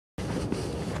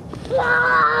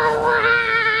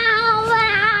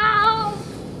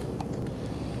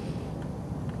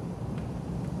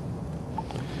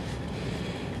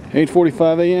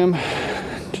"8:45 a.m.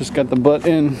 Just got the butt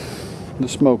in the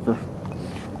smoker.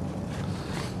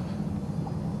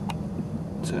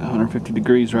 It's at 150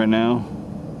 degrees right now.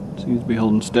 Seems to be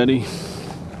holding steady.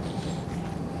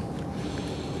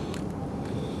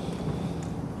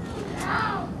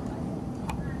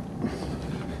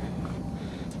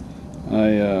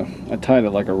 I tied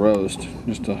it like a roast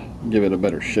just to give it a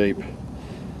better shape.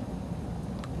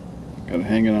 Got it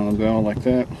hanging on a bell like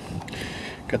that.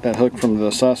 Got that hook from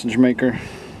the sausage maker.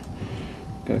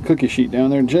 Got a cookie sheet down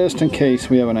there just in case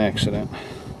we have an accident.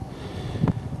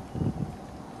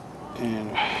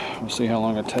 And we'll see how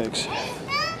long it takes.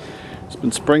 It's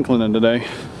been sprinkling today.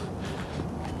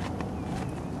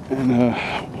 And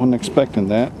wasn't expecting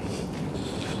that.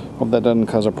 Hope that doesn't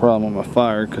cause a problem with my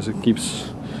fire because it keeps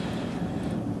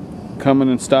coming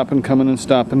and stopping, coming and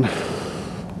stopping.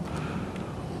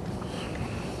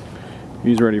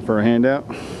 He's ready for a handout.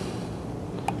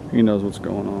 He knows what's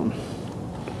going on.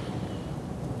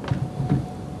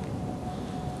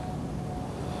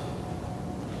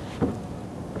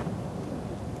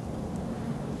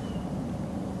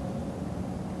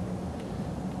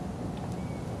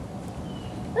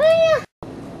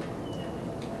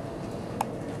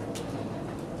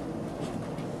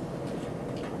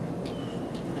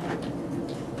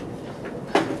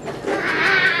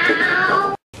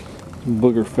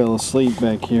 Booger fell asleep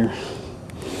back here.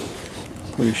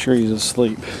 Pretty sure he's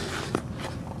asleep.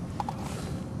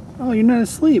 Oh, you're not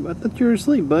asleep. I thought you were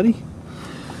asleep, buddy.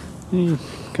 You're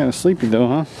kind of sleepy though,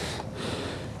 huh?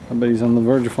 I bet he's on the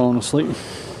verge of falling asleep.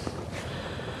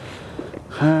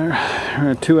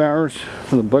 We're at 2 hours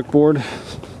for the buckboard.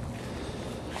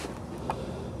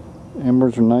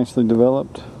 Embers are nicely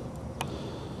developed.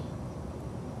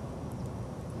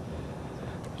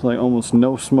 There's like almost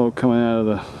no smoke coming out of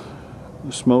the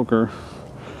smoker,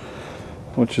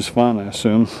 which is fine, I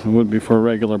assume. It would be for a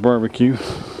regular barbecue.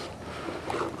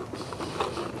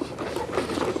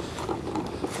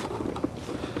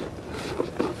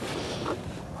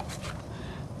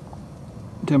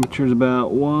 Temperature is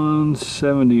about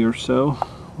 170 or so,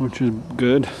 which is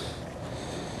good.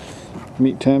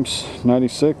 Meat temps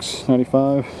 96,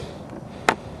 95.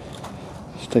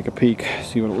 Let's take a peek,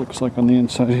 see what it looks like on the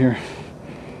inside here.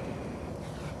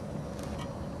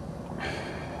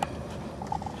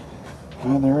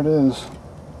 And there it is.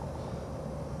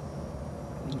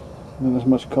 Not as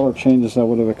much color change as I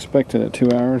would have expected at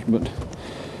 2 hours, but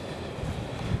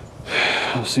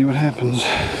I'll see what happens.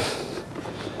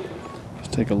 Let's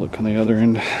take a look on the other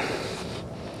end.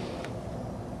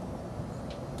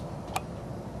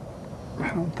 I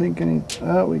don't think any.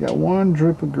 Oh, we got one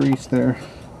drip of grease there.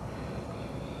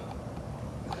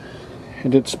 It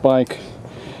did spike.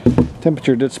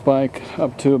 Temperature did spike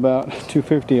up to about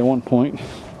 250 at one point.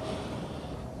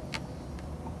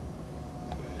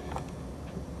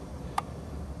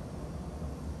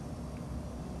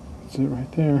 That's it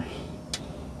right there.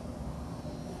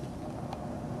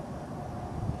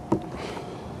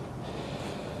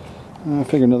 I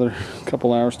figure another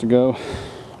couple hours to go.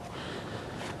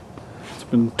 It's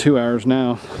been 2 hours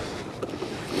now.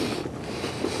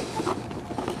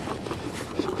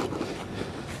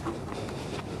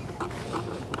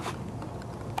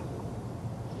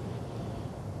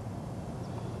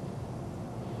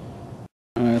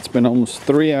 It's been almost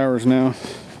 3 hours now.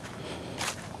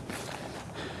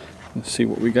 Let's see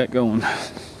what we got going.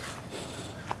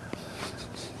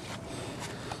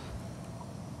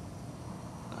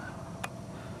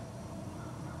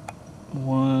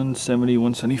 $170,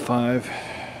 $175.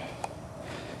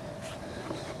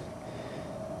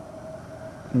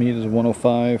 Meat is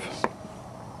 $105.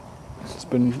 It's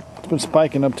been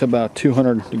spiking up to about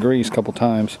 200 degrees a couple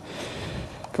times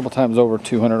over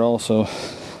 200 also.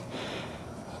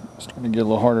 It's starting to get a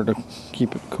little harder to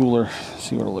keep it cooler.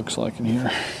 See what it looks like in here.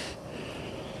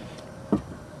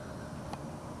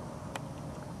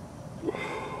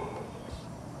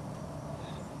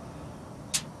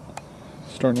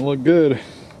 Starting to look good.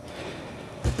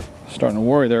 Starting to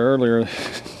worry there earlier.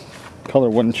 Color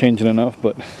wasn't changing enough,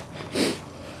 but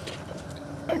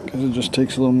I guess it just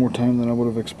takes a little more time than I would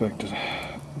have expected.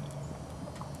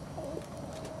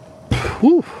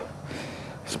 Whew!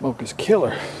 Smoke is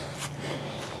killer.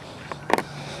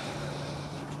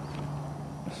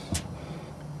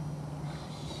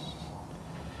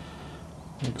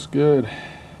 Looks good.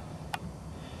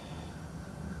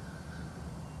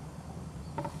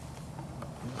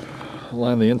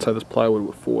 Line the inside of this plywood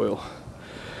with foil.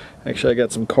 Actually, I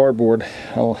got some cardboard.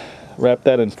 I'll wrap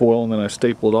that in foil and then I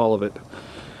stapled all of it.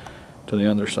 to the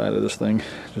underside of this thing.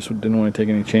 Just didn't want to take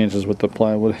any chances with the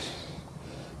plywood.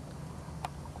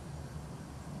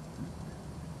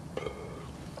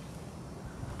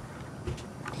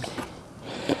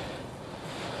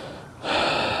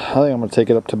 I think I'm going to take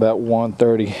it up to about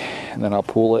 1:30 and then I'll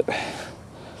pull it.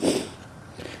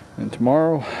 And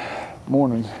tomorrow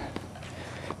morning,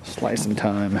 slicing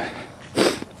time.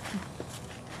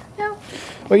 No.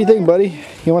 What do you think, buddy?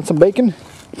 You want some bacon?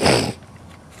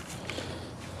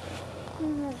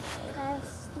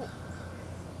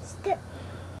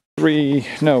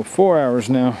 4 hours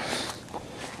now.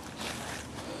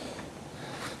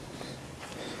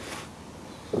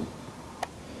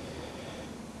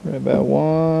 We're about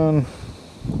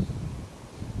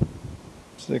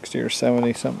 160 or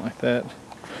 70, something like that.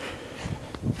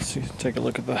 Let's see, take a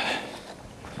look at the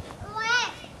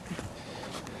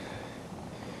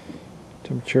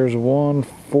temperatures of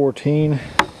 114.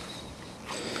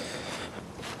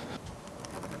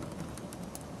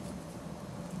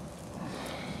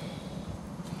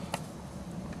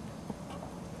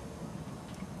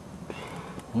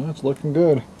 Well, it's looking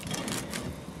good.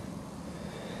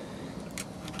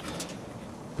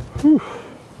 Whew.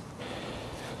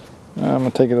 I'm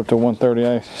going to take it up to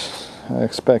 1:30. I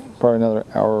expect probably another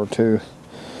hour or two.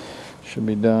 Should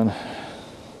be done.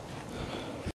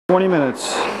 20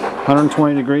 minutes,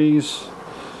 120 degrees,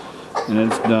 and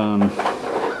it's done.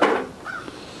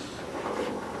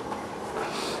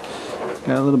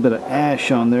 Got a little bit of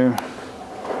ash on there.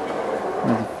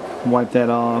 Wipe that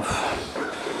off.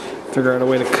 Figure out a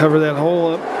way to cover that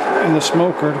hole up in the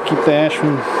smoker to keep the ash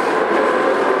from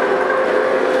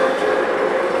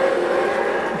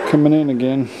coming in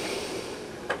again.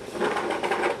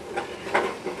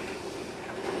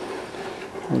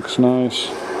 Looks nice.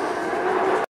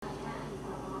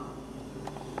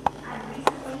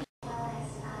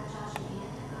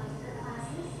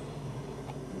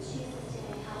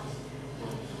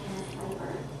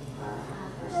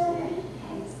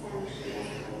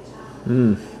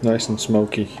 Nice and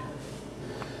smoky.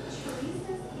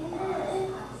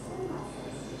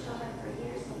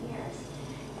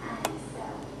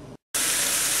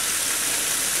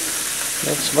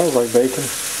 That smells like bacon.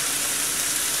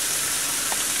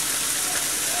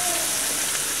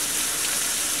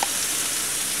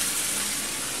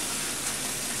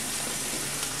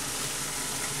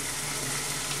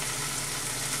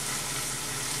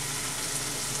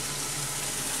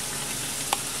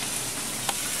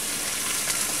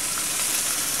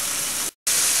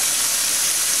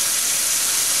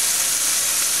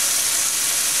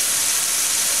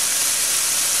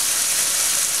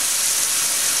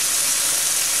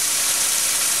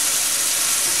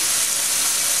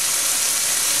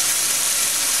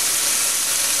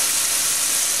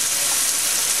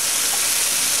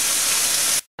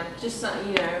 Just something,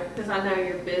 you know, because I know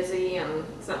you're busy and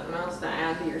something else to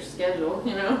add to your schedule,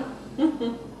 you know.